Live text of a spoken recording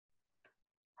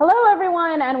Hello,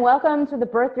 everyone, and welcome to the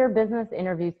Birth Your Business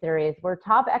interview series, where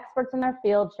top experts in their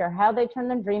field share how they turn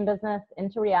their dream business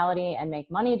into reality and make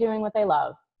money doing what they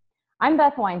love. I'm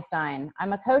Beth Weinstein.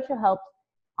 I'm a coach who helps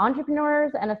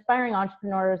entrepreneurs and aspiring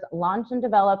entrepreneurs launch and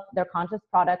develop their conscious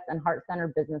products and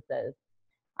heart-centered businesses.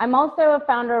 I'm also a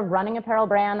founder of running apparel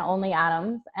brand Only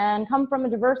Atoms and come from a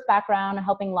diverse background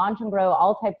helping launch and grow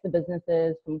all types of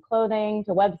businesses, from clothing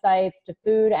to websites to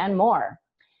food and more.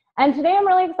 And today I'm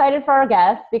really excited for our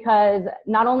guest because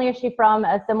not only is she from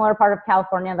a similar part of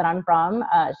California that I'm from,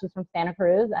 she's from Santa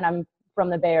Cruz and I'm from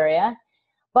the Bay Area,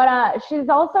 but she's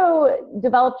also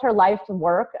developed her life's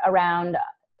work around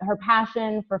her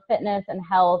passion for fitness and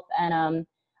health and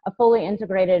a fully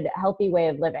integrated, healthy way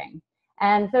of living.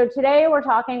 And so today we're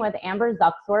talking with Amber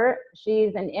Zuckswert.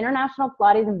 She's an international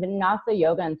Pilates and Vinyasa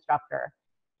yoga instructor,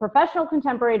 professional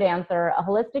contemporary dancer, a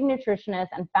holistic nutritionist,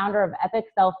 and founder of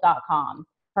epicself.com.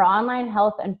 Her online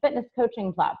health and fitness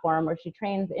coaching platform where she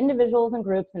trains individuals and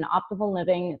groups in optimal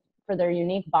living for their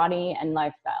unique body and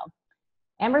lifestyle.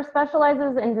 Amber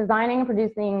specializes in designing and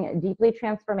producing deeply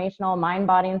transformational mind,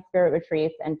 body, and spirit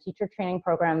retreats and teacher training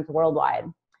programs worldwide.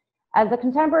 As a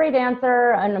contemporary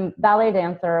dancer and a ballet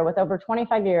dancer with over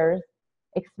 25 years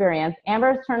experience,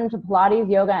 Amber has turned to Pilates,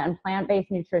 yoga, and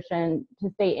plant-based nutrition to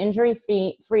stay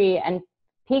injury-free and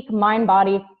peak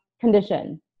mind-body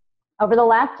condition. Over the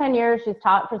last 10 years, she's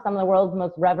taught for some of the world's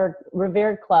most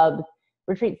revered clubs,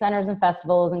 retreat centers, and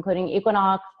festivals, including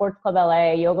Equinox, Sports Club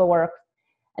LA, Yoga Works,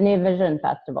 and the Vision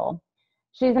Festival.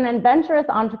 She's an adventurous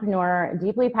entrepreneur,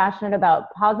 deeply passionate about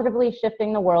positively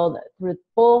shifting the world through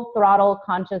full throttle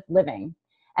conscious living.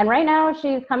 And right now,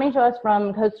 she's coming to us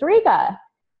from Costa Rica.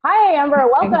 Hi, Amber,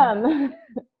 welcome.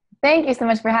 Thank you so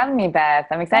much for having me, Beth.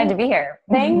 I'm excited to be here.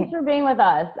 Thanks for being with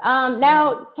us.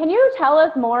 Now, can you tell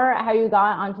us more how you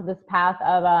got onto this path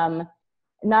of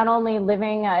not only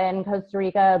living in Costa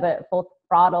Rica, but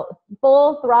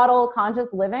full throttle conscious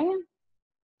living?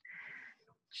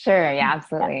 Sure, yeah,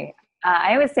 absolutely.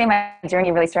 I always say my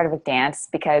journey really started with dance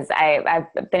because I've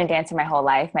been a dancer my whole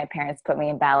life. My parents put me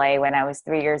in ballet when I was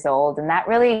 3 years old, and that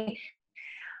really,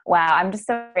 wow, I'm just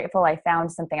so grateful I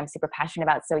found something I'm super passionate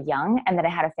about so young, and that I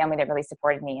had a family that really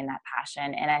supported me in that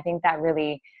passion. And I think that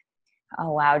really,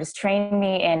 oh wow, just trained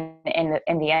me in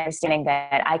the understanding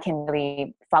that I can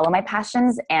really follow my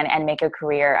passions and make a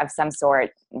career of some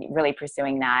sort, really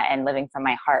pursuing that and living from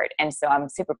my heart. And so I'm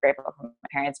super grateful for my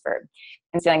parents for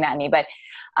instilling that in me. But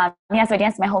yeah, so I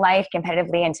danced my whole life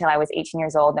competitively until I was 18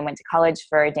 years old, and went to college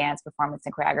for dance, performance,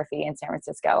 and choreography in San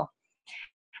Francisco.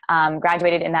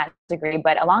 Graduated in that degree,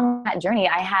 but along that journey,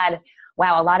 I had,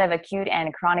 wow, a lot of acute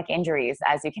and chronic injuries,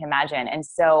 as you can imagine. And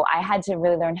so I had to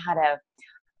really learn how to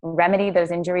remedy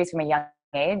those injuries from a young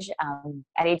age.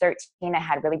 At age 13, I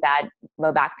had really bad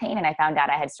low back pain, and I found out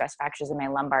I had stress fractures in my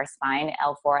lumbar spine,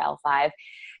 L4, L5.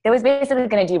 That was basically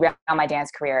going to derail my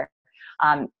dance career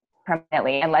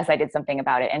permanently unless I did something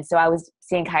about it. And so I was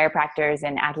seeing chiropractors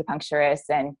and acupuncturists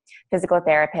and physical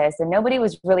therapists, and nobody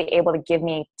was really able to give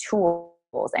me tools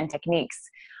and techniques,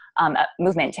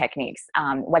 movement techniques,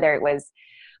 whether it was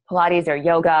Pilates or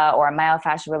yoga or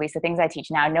myofascial release, the things I teach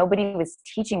now. Nobody was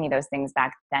teaching me those things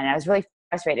back then. And I was really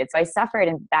frustrated. So I suffered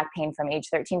in back pain from age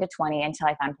 13 to 20 until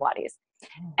I found Pilates.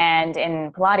 And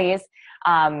in Pilates,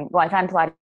 I found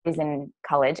Pilates in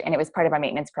college, and it was part of our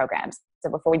maintenance programs. So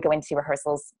before we'd go into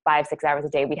rehearsals 5-6 hours a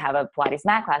day, we'd have a Pilates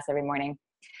mat class every morning.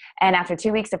 And after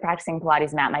 2 weeks of practicing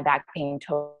Pilates mat, my back pain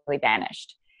totally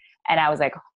vanished. And I was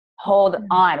like, hold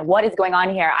on, what is going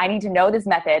on here? I need to know this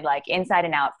method like inside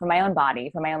and out for my own body,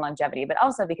 for my own longevity, but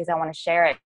also because I want to share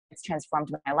it. It's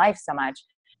transformed my life so much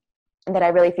that I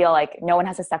really feel like no one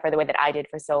has to suffer the way that I did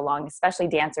for so long, especially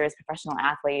dancers, professional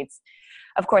athletes,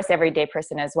 of course, everyday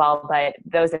person as well. But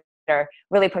those that are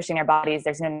really pushing their bodies,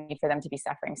 there's no need for them to be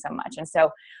suffering so much. And so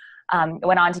I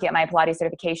went on to get my Pilates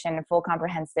certification, full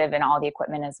comprehensive, and all the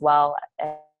equipment as well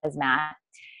as mat.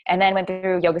 And then went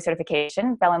through yoga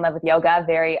certification, fell in love with yoga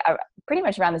pretty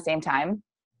much around the same time.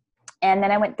 And then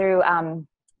I went through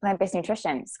plant-based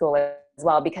nutrition school as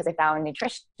well, because I found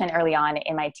nutrition early on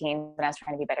in my teens when I was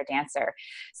trying to be a better dancer.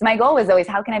 So my goal was always,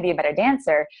 how can I be a better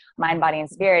dancer, mind, body, and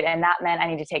spirit? And that meant I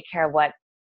need to take care of what,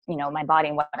 my body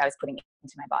and what I was putting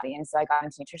into my body. And so I got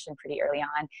into nutrition pretty early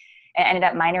on and ended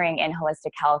up minoring in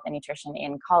holistic health and nutrition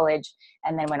in college,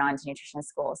 and then went on to nutrition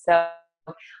school. So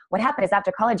what happened is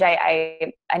after college,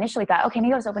 I initially thought, okay,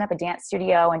 maybe I'll just open up a dance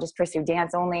studio and just pursue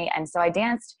dance only. And so I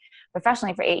danced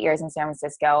professionally for 8 years in San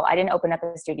Francisco. I didn't open up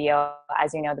a studio.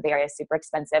 As you know, the Bay Area is super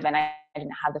expensive, and I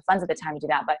didn't have the funds at the time to do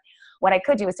that. But what I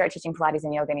could do was start teaching Pilates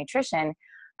and yoga nutrition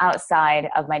outside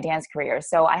of my dance career.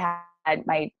 So I had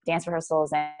my dance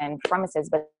rehearsals and performances,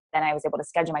 but then I was able to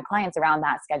schedule my clients around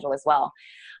that schedule as well.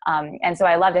 And so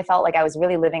I felt like I was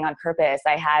really living on purpose.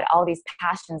 I had all these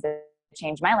passions that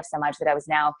changed my life so much that I was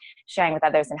now sharing with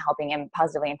others and helping them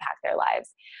positively impact their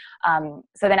lives.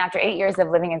 So then after 8 years of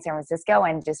living in San Francisco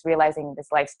and just realizing this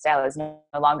lifestyle is no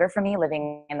longer for me,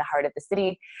 living in the heart of the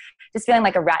city, just feeling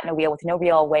like a rat in a wheel with no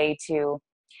real way to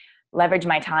leverage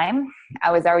my time.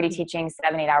 I was already teaching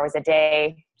 7-8 hours a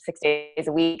day, 6 days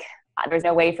a week. There was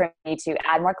no way for me to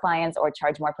add more clients or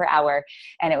charge more per hour.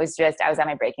 And it was just, I was at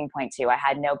my breaking point too. I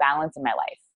had no balance in my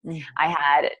life. I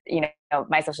had,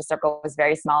 my social circle was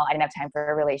very small. I didn't have time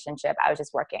for a relationship. I was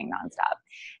just working nonstop.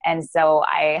 And so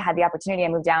I had the opportunity. I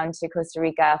moved down to Costa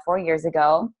Rica 4 years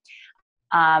ago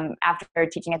after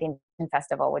teaching at the Invention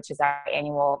Festival, which is our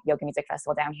annual yoga music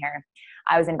festival down here.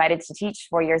 I was invited to teach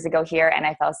 4 years ago here, and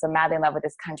I fell so madly in love with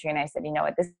this country. And I said, you know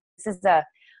what, this is a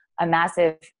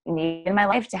massive need in my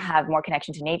life to have more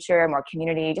connection to nature, more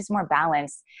community, just more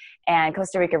balance. And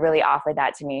Costa Rica really offered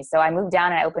that to me. So I moved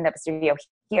down and I opened up a studio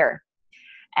here.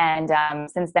 And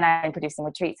since then I've been producing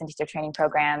retreats and teacher training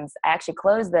programs. I actually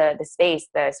closed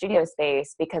the studio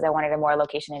space, because I wanted a more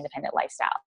location independent lifestyle.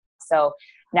 So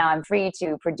now I'm free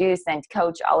to produce and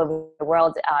coach all over the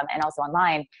world and also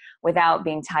online without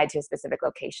being tied to a specific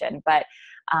location. But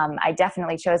I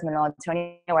definitely chose Manila,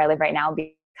 Antonio, where I live right now,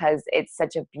 because it's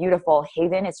such a beautiful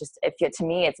haven. It's just, to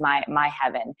me, it's my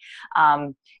heaven.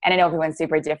 And I know everyone's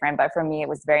super different, but for me, it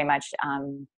was very much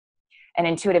an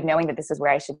intuitive knowing that this is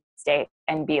where I should stay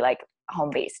and be like home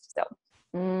based. So.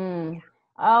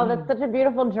 Oh, that's such a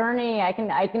beautiful journey. I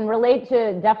can relate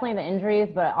to definitely the injuries,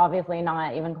 but obviously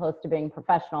not even close to being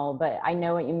professional. But I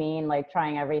know what you mean, like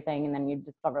trying everything and then you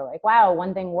discover like, wow,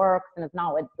 one thing works and it's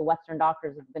not what the Western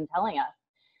doctors have been telling us.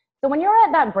 So when you're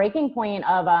at that breaking point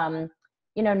of,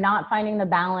 not finding the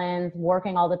balance,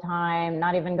 working all the time,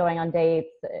 not even going on dates,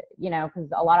 because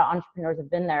a lot of entrepreneurs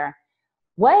have been there.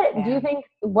 What do you think,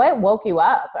 what woke you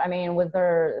up? I mean, was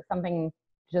there something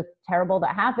just terrible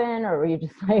that happened, or were you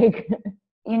just like...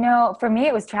 For me,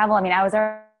 it was travel. I mean, I was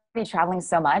already traveling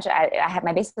so much. I had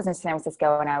my base business in San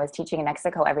Francisco, and I was teaching in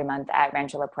Mexico every month at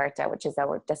Rancho La Puerta, which is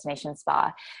our destination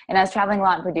spa. And I was traveling a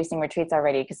lot and producing retreats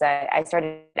already, because I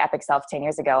started Epic Self 10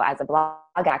 years ago as a blog,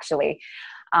 actually.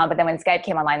 But then when Skype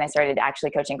came online, I started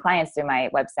actually coaching clients through my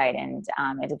website, and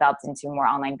it developed into more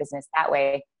online business that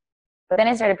way. But then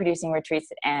I started producing retreats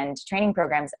and training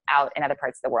programs out in other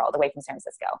parts of the world, away from San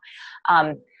Francisco.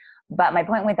 But my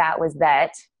point with that was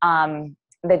that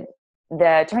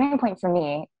the turning point for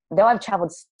me, though I've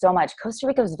traveled so much, Costa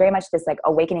Rica was very much this like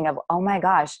awakening of, oh my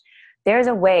gosh, there's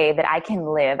a way that I can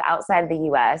live outside of the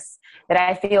US that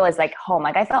I feel is like home.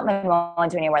 Like I felt Manila,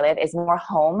 Antonio, where I live is more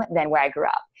home than where I grew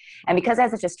up. And because I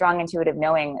had such a strong intuitive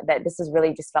knowing that this has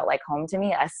really just felt like home to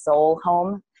me, a soul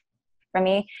home for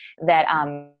me, that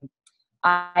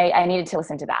I needed to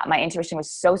listen to that. My intuition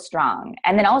was so strong.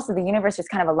 And then also the universe just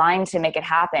kind of aligned to make it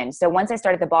happen. So once I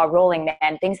started the ball rolling,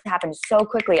 then things happened so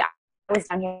quickly. I was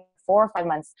down here 4 or 5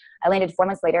 months. I landed 4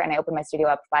 months later, and I opened my studio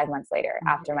up 5 months later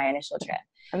after my initial trip.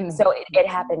 So it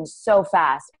happened so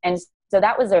fast. And so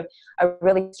that was a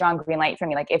really strong green light for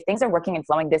me. Like if things are working and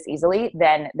flowing this easily,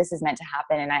 then this is meant to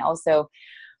happen. And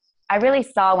I really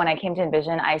saw, when I came to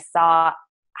Envision, I saw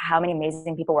how many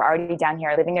amazing people were already down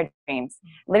here living their dreams,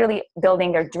 literally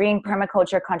building their dream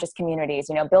permaculture conscious communities,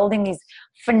 building these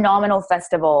phenomenal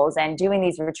festivals and doing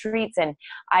these retreats. And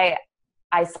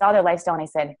I saw their lifestyle, and I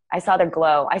said, I saw their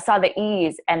glow. I saw the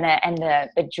ease and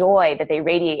the joy that they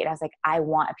radiate. And I was like, I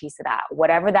want a piece of that.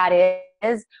 Whatever that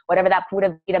is, whatever that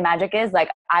Pura Vida magic is,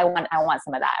 like I want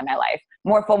some of that in my life.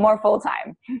 More full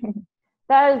time.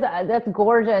 That's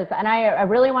gorgeous. And I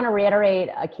really want to reiterate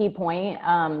a key point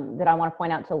that I want to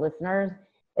point out to listeners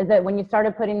is that when you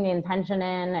started putting the intention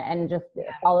in and just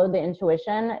followed the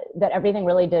intuition, that everything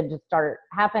really did just start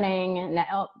happening.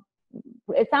 Now,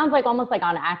 it sounds like almost like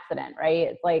on accident, right?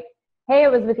 It's like, hey,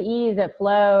 it was with ease, it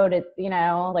flowed. It's,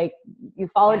 like you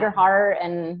followed your heart,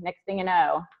 and next thing you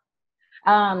know.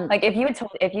 Like if you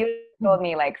told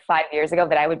me like 5 years ago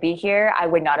that I would be here, I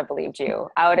would not have believed you.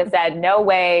 I would have said, no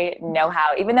way, no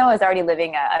how. Even though I was already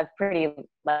living a pretty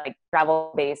like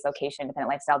travel-based location, dependent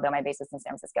lifestyle, though my base is in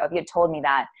San Francisco. If you had told me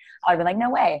that, I would have been like, no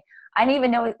way. I didn't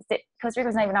even know Costa Rica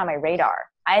was not even on my radar.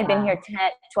 I had been here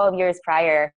 12 years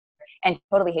prior and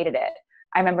totally hated it.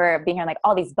 I remember being here like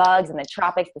all these bugs and the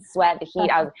tropics, the sweat, the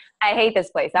heat. I hate this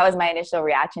place. That was my initial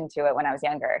reaction to it when I was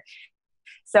younger.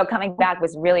 So coming back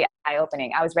was really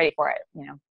eye-opening. I was ready for it,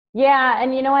 Yeah.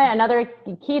 And you know what? Another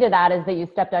key to that is that you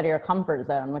stepped out of your comfort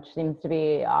zone, which seems to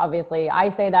be, obviously,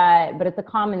 I say that, but it's a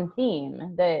common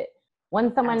theme that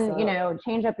When someone,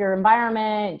 change up your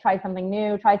environment, try something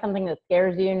new, try something that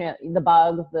scares you, the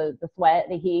bugs, the sweat,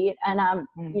 the heat, and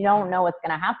you don't know what's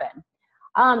going to happen.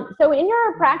 So in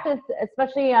your practice,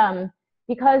 especially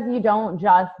because you don't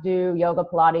just do yoga,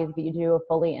 Pilates, but you do a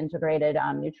fully integrated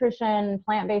nutrition,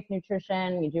 plant-based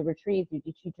nutrition, you do retreats, you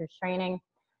do teachers training.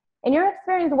 In your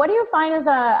experience, what do you find is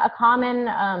a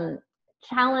common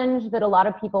challenge that a lot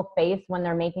of people face when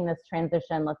they're making this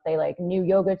transition? Let's say like new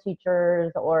yoga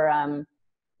teachers or,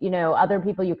 other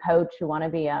people you coach who want to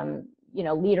be,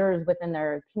 leaders within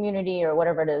their community or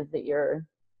whatever it is that you're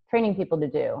training people to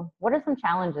do. What are some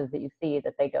challenges that you see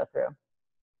that they go through?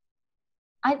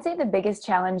 I'd say the biggest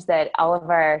challenge that all of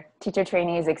our teacher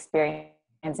trainees experience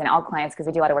and all clients, because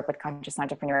we do a lot of work with conscious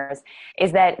entrepreneurs,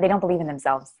 is that they don't believe in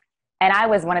themselves. And I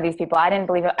was one of these people. I didn't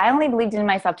believe it. I only believed in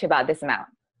myself to about this amount,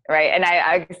 right?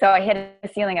 And so I hit a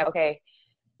ceiling of, okay,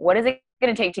 what is it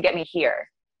going to take to get me here?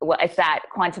 Well, it's that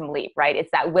quantum leap, right? It's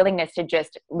that willingness to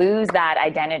just lose that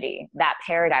identity, that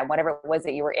paradigm, whatever it was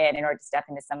that you were in order to step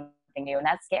into something new. And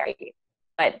that's scary,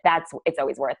 but it's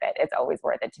always worth it. It's always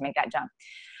worth it to make that jump.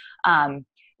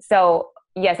 So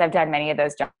yes, I've done many of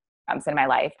those jumps in my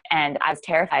life, and I was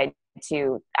terrified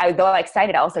though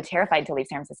excited, also terrified to leave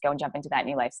San Francisco and jump into that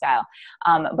new lifestyle.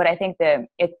 But I think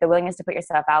it's the willingness to put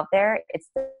yourself out there. It's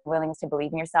the willingness to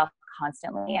believe in yourself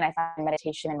constantly. And I find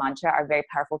meditation and mantra are very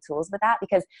powerful tools with that,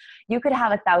 because you could have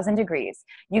 1,000 degrees.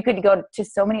 You could go to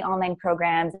so many online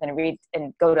programs and read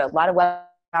and go to a lot of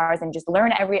webinars and just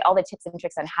learn all the tips and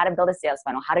tricks on how to build a sales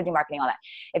funnel, how to do marketing, all that.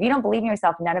 If you don't believe in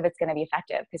yourself, none of it's going to be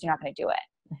effective because you're not going to do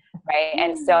it. Right.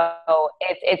 And so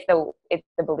it's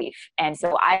the belief. And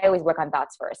so I always work on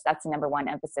thoughts first. That's the number one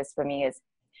emphasis for me, is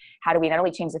how do we not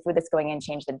only change the food that's going in,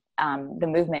 change the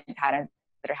movement patterns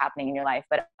that are happening in your life,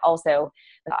 but also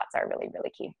the thoughts are really,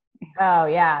 really key. Oh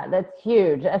yeah, that's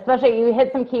huge. Especially you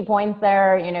hit some key points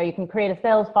there. You can create a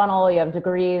sales funnel, you have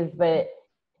degrees, but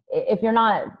if you're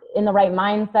not in the right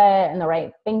mindset and the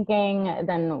right thinking,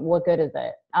 then what good is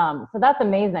it? So that's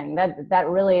amazing. That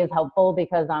really is helpful,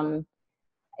 because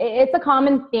it's a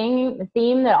common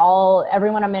theme that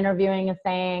everyone I'm interviewing is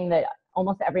saying, that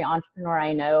almost every entrepreneur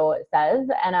I know says,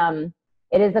 and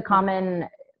it is a common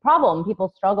problem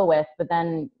people struggle with, but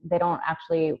then they don't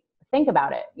actually think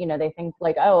about it. They think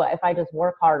like, oh, if I just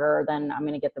work harder, then I'm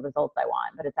going to get the results I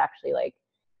want. But it's actually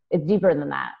it's deeper than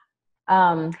that.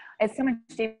 It's so much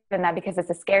deeper than that, because it's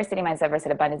a scarcity mindset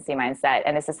versus abundancy mindset.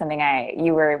 And this is something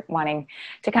you were wanting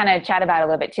to kind of chat about a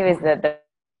little bit too, is the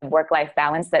work-life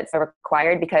balance that's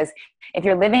required. Because if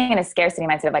you're living in a scarcity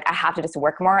mindset of like, I have to just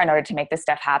work more in order to make this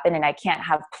stuff happen, and I can't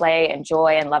have play and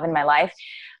joy and love in my life,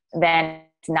 then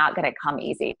it's not going to come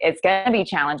easy. It's going to be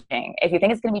challenging. If you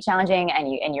think it's going to be challenging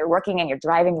and you're working and you're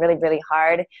driving really, really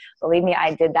hard, believe me,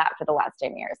 I did that for the last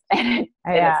 10 years. And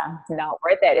it's not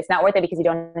worth it. It's not worth it because you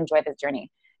don't enjoy this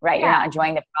journey, right? Yeah. You're not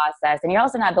enjoying the process, and you're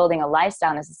also not building a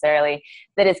lifestyle necessarily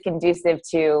that is conducive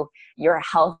to your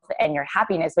health and your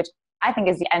happiness, which I think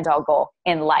is the end all goal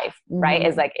in life, right?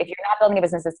 Mm-hmm. Is like, if you're not building a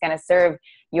business that's going to serve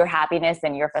your happiness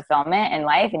and your fulfillment in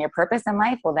life and your purpose in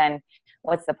life, well then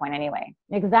what's the point anyway?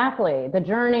 Exactly. The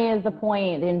journey is the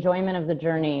point, the enjoyment of the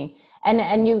journey.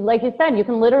 And you, like you said, you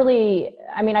can literally,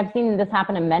 I've seen this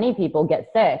happen to many people, get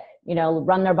sick,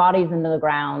 run their bodies into the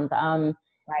ground, come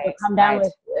down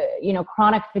with,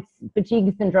 chronic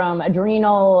fatigue syndrome,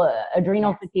 adrenal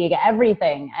fatigue,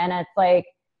 everything. And it's like,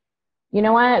 you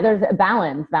know what? There's a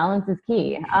balance. Balance is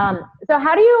key. So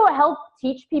how do you help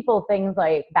teach people things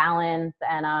like balance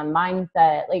and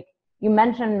mindset? Like you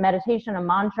mentioned meditation and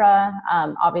mantra.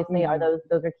 Obviously, are those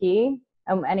are key.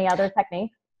 Any other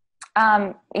techniques?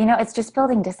 It's just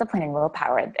building discipline and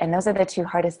willpower. And those are the two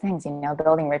hardest things,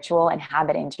 building ritual and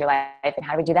habit into your life. And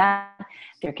how do we do that?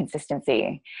 Through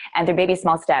consistency and through baby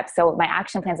small steps. So my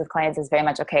action plans with clients is very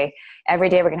much, okay, every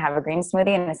day we're going to have a green smoothie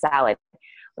and a salad.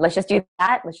 Let's just do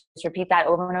that. Let's just repeat that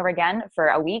over and over again for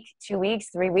a week, 2 weeks,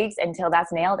 3 weeks until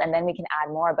that's nailed. And then we can add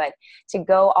more. But to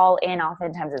go all in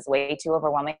oftentimes is way too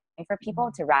overwhelming for people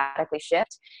to radically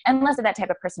shift. Unless they're that type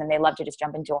of person and they love to just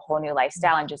jump into a whole new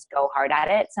lifestyle and just go hard at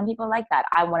it. Some people like that.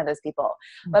 I'm one of those people.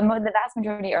 But the vast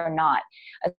majority are not,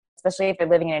 especially if they're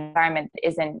living in an environment that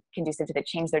isn't conducive to the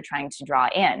change they're trying to draw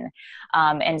in.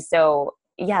 And so,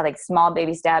 yeah, like small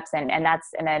baby steps. And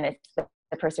then it's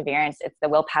the perseverance. It's the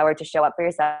willpower to show up for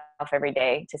yourself every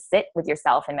day, to sit with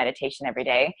yourself in meditation every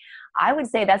day. I would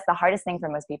say that's the hardest thing for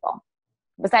most people.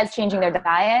 Besides changing their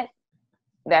diet,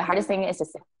 the hardest thing is to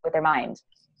sit with their mind.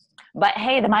 But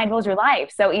hey, the mind rules your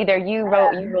life. So either you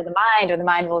rule the mind or the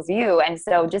mind rules you. And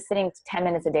so just sitting 10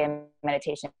 minutes a day in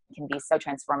meditation can be so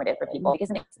transformative for people because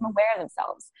it makes them aware of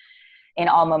themselves in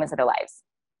all moments of their lives.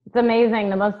 It's amazing.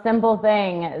 The most simple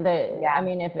thing that, Yeah. I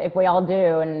mean, if we all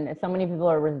do, and so many people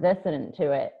are resistant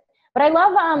to it. But I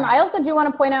love, I Right. also do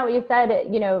want to point out what you said,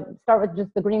 start with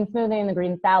just the green smoothie and the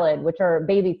green salad, which are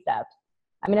baby steps.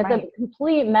 I mean, it's a Right.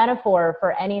 complete metaphor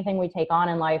for anything we take on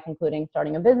in life, including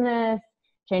starting a business,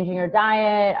 changing your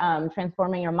diet,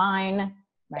 transforming your mind.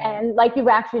 Right. And like you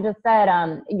actually just said,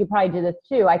 you probably do this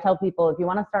too. I tell people, if you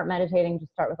want to start meditating,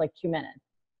 just start with like 2 minutes,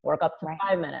 work up to Right.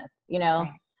 5 minutes,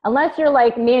 Right. unless you're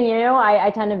like me and you, I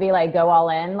tend to be like, go all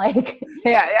in. Like,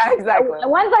 Yeah, yeah, exactly.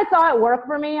 once I saw it work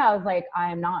for me, I was like,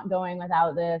 I am not going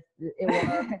without this. It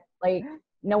works. Like,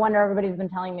 no wonder everybody's been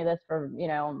telling me this for,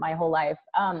 my whole life.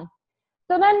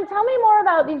 So then tell me more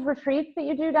about these retreats that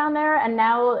you do down there. And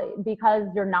now, because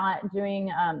you're not doing,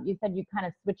 you said you kind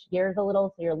of switched gears a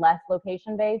little, so you're less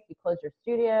location based, you closed your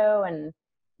studio and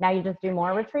now you just do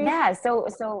more retreats? Yeah.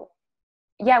 So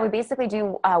yeah, we basically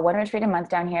do one retreat a month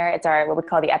down here. It's our what we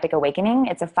call the Epic Awakening.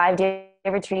 It's a 5-day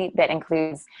retreat that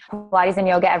includes Pilates and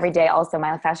yoga every day, also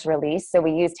myofascial release. So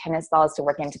we use tennis balls to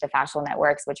work into the fascial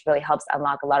networks, which really helps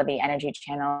unlock a lot of the energy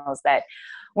channels that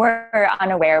we're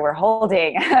unaware we're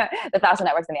holding, the fascial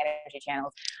networks and the energy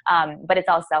channels. But it's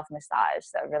all self-massage,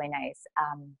 so really nice.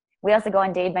 We also go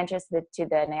on day adventures to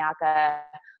the Nayaka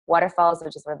waterfalls,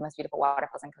 which is one of the most beautiful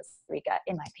waterfalls in Costa Rica,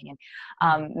 in my opinion.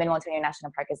 Minimal Antonio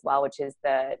National Park as well, which is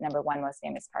the #1 most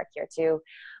famous park here too.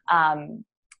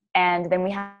 And then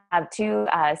we have 2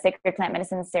 sacred plant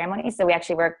medicine ceremonies. So we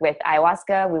actually work with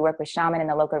ayahuasca. We work with shaman in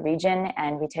the local region,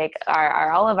 and we take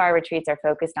all of our retreats are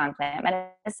focused on plant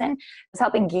medicine. It's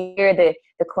helping gear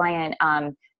the client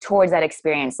towards that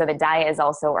experience. So the diet is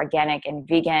also organic and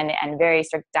vegan and very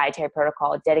strict dietary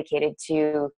protocol dedicated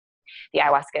to the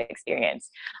ayahuasca experience.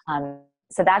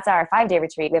 So that's our 5-day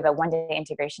retreat. We have a 1-day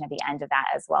integration at the end of that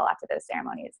as well after those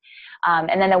ceremonies.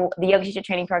 And then the yoga teacher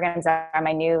training programs are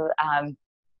my new,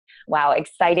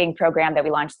 exciting program that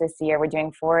we launched this year. We're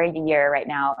doing 4 a year right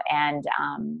now. And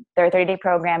there are 30-day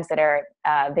programs that are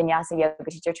Vinyasa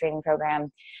yoga teacher training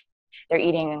program. They're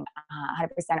eating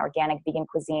 100% organic, vegan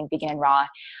cuisine, vegan and raw.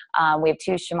 We have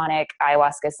 2 shamanic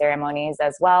ayahuasca ceremonies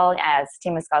as well as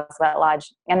Team Zuckswert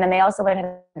Lodge. And then they also learn how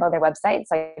to build their websites.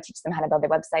 So I teach them how to build their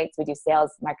websites. We do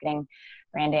sales, marketing,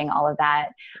 branding, all of that.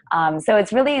 So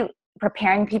it's really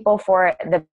preparing people for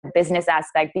the business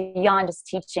aspect beyond just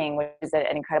teaching, which is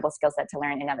an incredible skill set to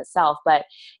learn in and of itself. But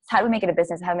it's how do we make it a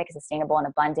business, how do we make it sustainable and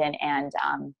abundant, and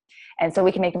so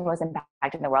we can make the most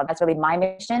impact in the world. That's really my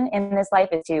mission in this life,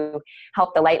 is to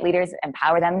help the light leaders,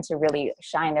 empower them to really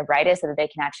shine their brightest so that they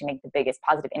can actually make the biggest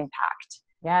positive impact.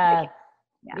 Yes.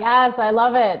 Yeah. Yes, I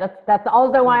love it. That's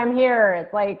also why I'm here.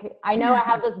 It's like, I know I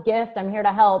have this gift. I'm here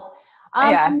to help.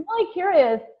 I'm really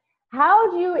curious.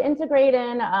 How do you integrate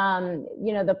in,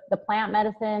 the plant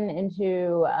medicine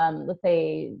into, let's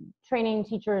say, training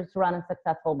teachers to run a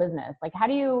successful business? Like, how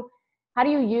do you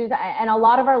use, and a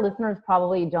lot of our listeners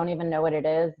probably don't even know what it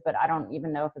is, but I don't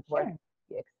even know if it's worth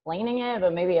explaining it,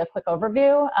 but maybe a quick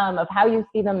overview of how you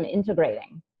see them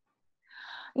integrating.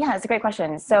 Yeah, that's a great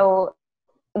question. So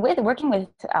with working with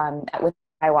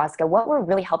ayahuasca, what we're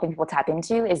really helping people tap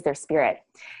into is their spirit,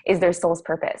 is their soul's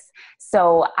purpose.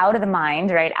 So out of the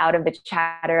mind, right, out of the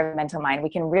chatter of the mental mind, we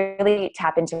can really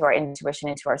tap into our intuition,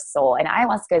 into our soul. And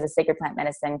ayahuasca is a sacred plant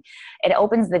medicine. It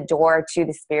opens the door to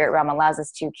the spirit realm, allows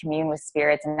us to commune with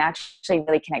spirits and actually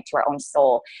really connect to our own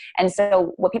soul. And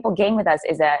so what people gain with us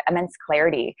is an immense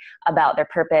clarity about their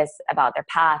purpose, about their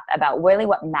path, about really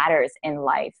what matters in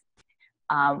life.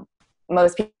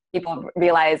 Most people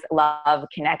realize love,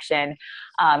 connection,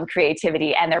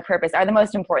 creativity, and their purpose are the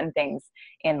most important things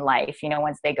in life,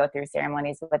 once they go through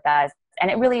ceremonies with us. And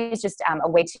it really is just a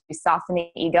way to soften the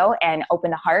ego and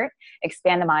open the heart,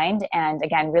 expand the mind, and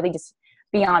again, really just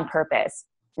be on purpose.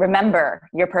 Remember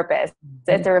your purpose.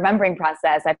 So it's a remembering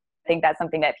process. I think that's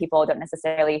something that people don't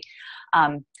necessarily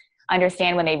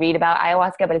understand when they read about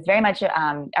ayahuasca, but it's very much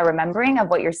a remembering of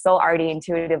what your soul already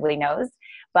intuitively knows.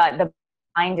 But the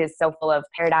mind is so full of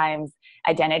paradigms,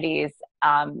 identities,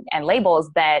 and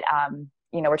labels that,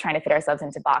 we're trying to fit ourselves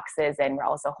into boxes, and we're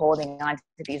also holding on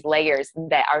to these layers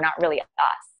that are not really us.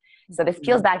 So this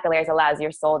peels back the layers, allows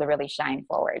your soul to really shine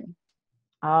forward.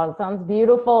 Oh, sounds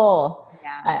beautiful.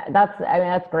 Yeah.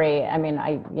 That's great. I mean,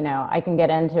 I can get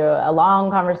into a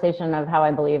long conversation of how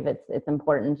I believe it's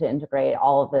important to integrate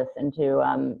all of this into,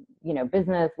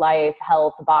 business, life,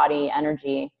 health, body,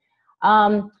 energy.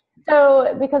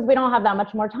 So because we don't have that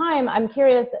much more time, I'm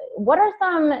curious, what are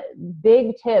some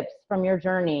big tips from your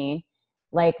journey,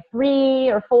 like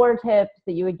 3 or 4 tips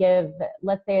that you would give,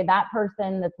 let's say, that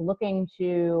person that's looking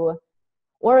to,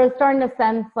 or is starting to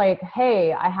sense like,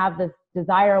 hey, I have this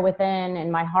desire within in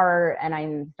my heart and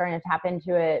I'm starting to tap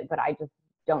into it, but I just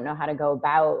don't know how to go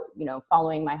about,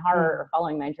 following my heart or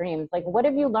following my dreams. Like, what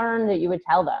have you learned that you would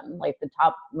tell them, like the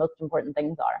top most important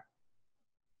things are?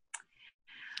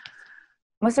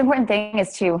 Most important thing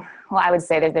is I would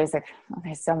say that there's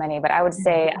so many, but I would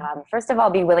say, first of all,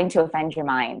 be willing to offend your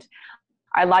mind.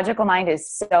 Our logical mind is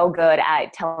so good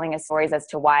at telling us stories as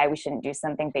to why we shouldn't do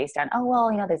something based on,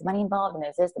 there's money involved and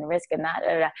there's this and risk and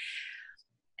that.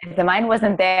 If the mind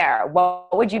wasn't there,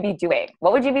 what would you be doing?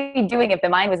 What would you be doing if the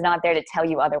mind was not there to tell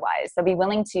you otherwise? So be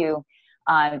willing to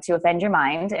offend your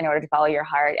mind in order to follow your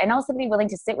heart, and also be willing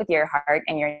to sit with your heart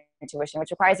and your intuition, which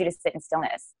requires you to sit in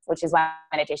stillness, which is why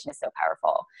meditation is so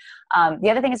powerful. The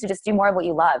other thing is to just do more of what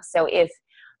you love. So if,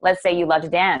 let's say you love to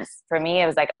dance. For me, it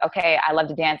was like, okay, I love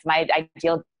to dance. My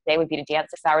ideal day would be to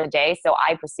dance 6 hours a day. So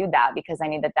I pursued that because I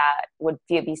knew that would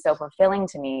be so fulfilling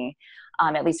to me,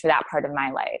 at least for that part of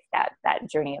my life, that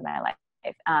journey of my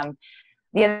life.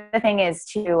 The other thing is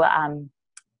to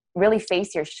really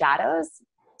face your shadows.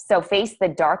 So face the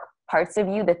dark parts of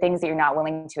you, the things that you're not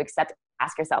willing to accept.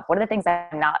 Ask yourself, what are the things that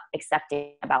I'm not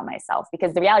accepting about myself?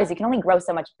 Because the reality is you can only grow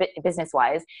so much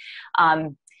business-wise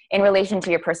in relation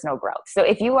to your personal growth. So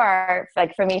if you are,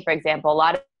 like for me, for example, a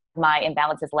lot of my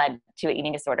imbalances led to an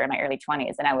eating disorder in my early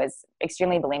 20s, and I was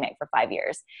extremely bulimic for 5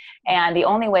 years. And the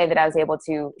only way that I was able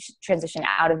to transition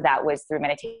out of that was through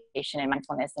meditation and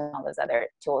mindfulness and all those other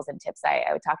tools and tips I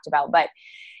talked about. But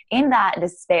in that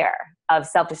despair of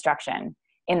self-destruction,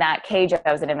 in that cage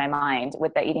I was in my mind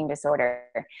with the eating disorder,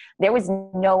 there was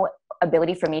no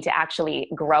ability for me to actually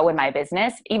grow in my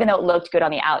business, even though it looked good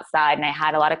on the outside and I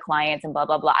had a lot of clients and blah,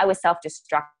 blah, blah. I was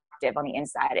self-destructive on the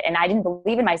inside, and I didn't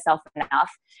believe in myself enough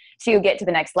to get to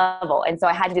the next level. And so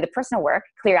I had to do the personal work,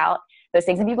 clear out those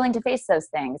things, and be willing to face those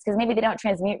things, because maybe they don't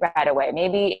transmute right away.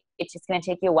 Maybe it's just going to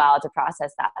take you a while to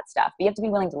process that stuff, but you have to be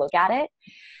willing to look at it.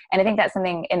 And I think that's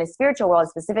something in the spiritual world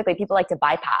specifically, people like to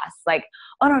bypass, like,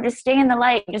 oh no, just stay in the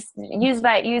light, just use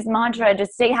mantra,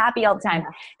 just stay happy all the time.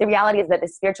 The reality is that the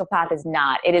spiritual path is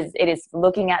not. It is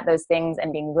looking at those things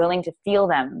and being willing to feel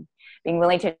them, being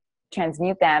willing to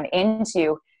transmute them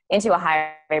into a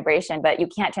higher vibration, but you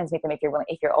can't transmute them if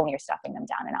you're only stuffing them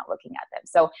down and not looking at them.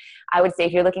 So I would say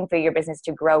if you're looking for your business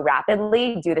to grow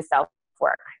rapidly, do the self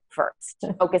work first.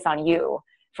 Focus on you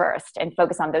first, and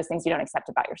focus on those things you don't accept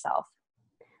about yourself.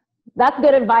 That's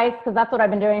good advice, because that's what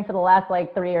I've been doing for the last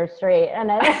 3 years straight. And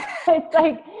it's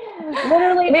like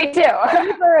literally me too.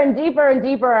 Deeper and deeper and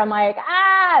deeper. I'm like,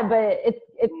 but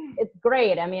it's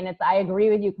great. I mean, I agree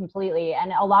with you completely.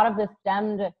 And a lot of this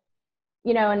stemmed,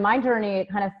 in my journey, it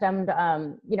kind of stemmed,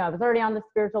 I was already on the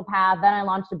spiritual path. Then I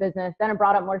launched a business. Then it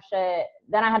brought up more shit.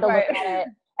 Then I had to look at it.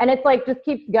 And it's like, just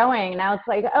keeps going. Now it's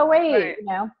like, oh, wait,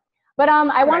 But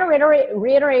I want to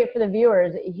reiterate for the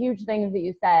viewers, huge things that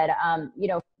you said.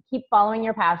 Keep following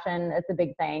your passion. It's a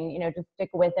big thing. Just stick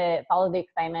with it. Follow the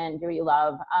excitement. Do what you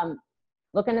love.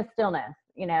 Look into stillness.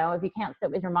 If you can't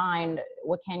sit with your mind,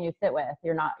 what can you sit with?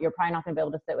 You're probably not going to be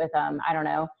able to sit with, I don't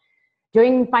know,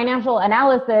 doing financial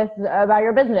analysis about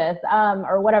your business,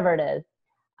 or whatever it is.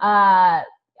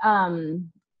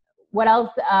 What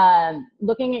else?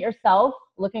 Looking at yourself,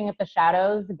 looking at the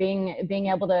shadows, being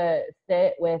able to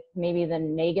sit with maybe the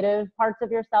negative parts of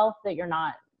yourself that you're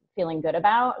not feeling good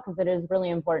about, because it is really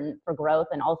important for growth,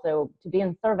 and also to be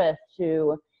in service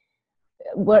to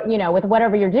what, with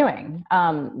whatever you're doing.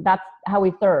 That's how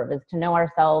we serve, is to know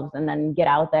ourselves and then get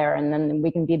out there, and then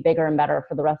we can be bigger and better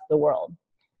for the rest of the world.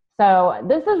 So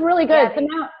this is really good. Yeah, so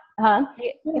now,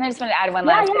 and I just want to add one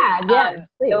last thing. Yeah.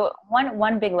 So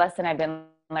one big lesson I've been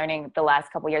learning the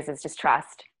last couple of years is just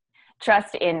trust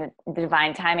in the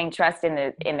divine timing, trust in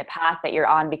the path that you're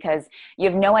on, because you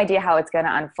have no idea how it's going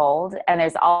to unfold. And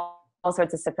there's all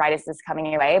sorts of surprises coming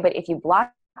your way. But if you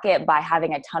block it by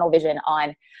having a tunnel vision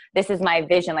on, this is my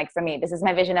vision, like for me, this is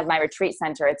my vision of my retreat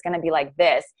center, it's going to be like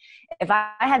this. If I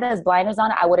had those blinders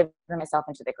on, I would have thrown myself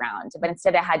into the ground. But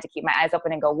instead I had to keep my eyes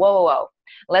open and go, whoa,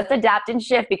 let's adapt and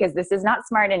shift, because this is not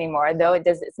smart anymore, though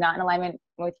it's not in alignment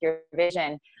with your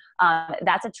vision.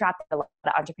 That's a trap that a lot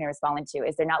of entrepreneurs fall into,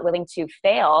 is they're not willing to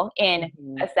fail in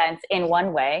a sense in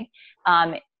one way.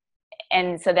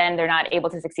 And so then they're not able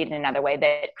to succeed in another way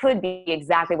that could be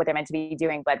exactly what they're meant to be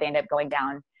doing, but they end up going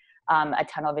down a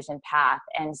tunnel vision path.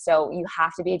 And so you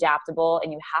have to be adaptable,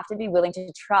 and you have to be willing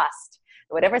to trust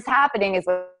whatever's happening is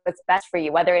what's best for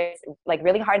you, whether it's like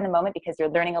really hard in the moment because you're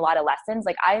learning a lot of lessons.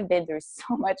 Like I have been through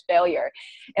so much failure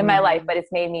in my life, but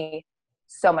it's made me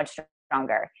so much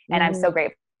stronger, and I'm so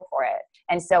grateful for it.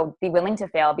 And so be willing to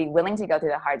fail, be willing to go through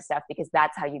the hard stuff, because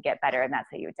that's how you get better, and that's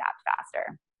how you adapt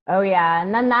faster. Oh yeah.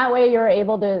 And then that way you're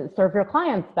able to serve your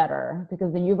clients better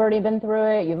because you've already been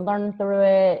through it, you've learned through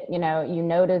it, you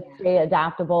know to stay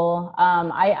adaptable.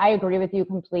 I agree with you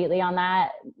completely on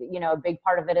that. A big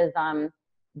part of it is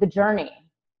the journey,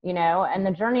 and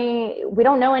the journey, we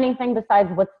don't know anything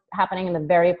besides what's happening in the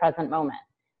very present moment.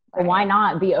 So why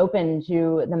not be open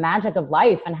to the magic of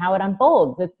life and how it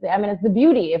unfolds? It's the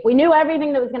beauty. If we knew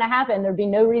everything that was going to happen, there'd be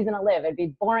no reason to live. It'd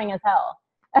be boring as hell.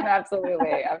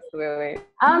 Absolutely. Absolutely.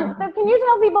 So can you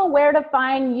tell people where to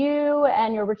find you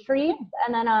and your retreats?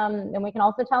 And then we can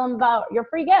also tell them about your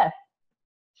free gift.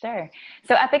 Sure.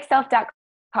 So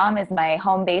epicself.com is my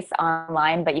home base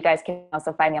online, but you guys can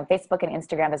also find me on Facebook and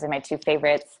Instagram. Those are my two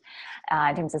favorites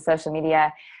in terms of social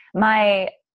media. My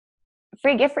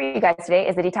free gift for you guys today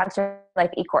is the Detox Your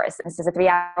Life e-course. This is a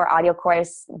 3-hour audio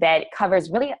course that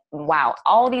covers really,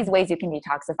 all these ways you can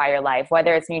detoxify your life,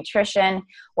 whether it's nutrition,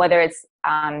 whether it's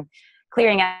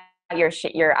clearing out your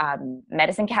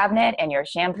medicine cabinet and your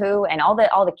shampoo and all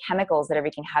the chemicals that are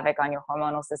wreaking havoc on your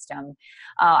hormonal system.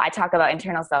 I talk about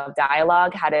internal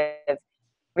self-dialogue, how to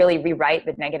really rewrite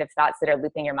the negative thoughts that are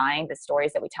looping your mind, the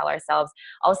stories that we tell ourselves.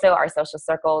 Also our social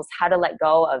circles, how to let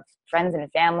go of friends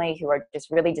and family who are just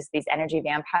these energy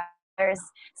vampires,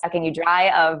 sucking you dry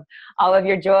of all of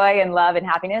your joy and love and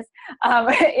happiness. So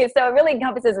it really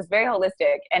encompasses, it's very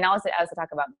holistic. And I also talk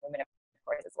about movement, of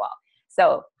course, as well.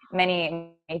 So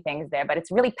many things there, but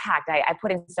it's really packed. I put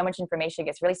in so much information, it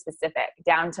gets really specific,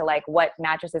 down to like what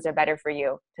mattresses are better for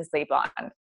you to sleep on.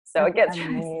 So it gets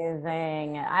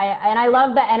amazing. I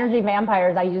love the energy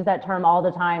vampires. I use that term all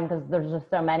the time because there's just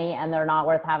so many and they're not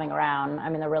worth having around.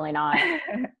 They're really not.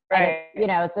 Right.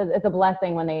 It's a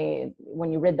blessing when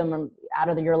you rid them out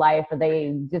of your life or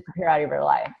they disappear out of your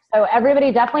life. So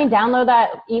everybody definitely download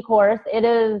that e-course.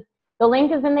 The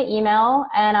link is in the email,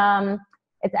 and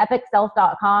it's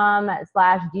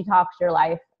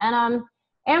epicself.com/detoxyourlife. And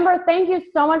Amber, thank you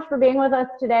so much for being with us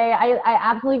today. I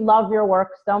absolutely love your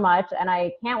work so much, and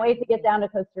I can't wait to get down to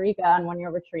Costa Rica on one of your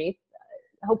retreats.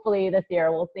 Hopefully this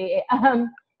year, we'll see.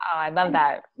 I love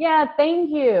that. Yeah,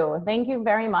 thank you. Thank you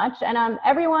very much. And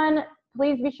everyone,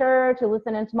 please be sure to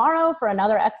listen in tomorrow for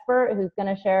another expert who's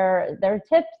going to share their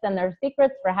tips and their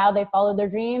secrets for how they follow their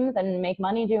dreams and make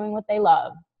money doing what they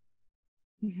love.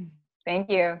 Thank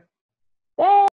you. Thanks.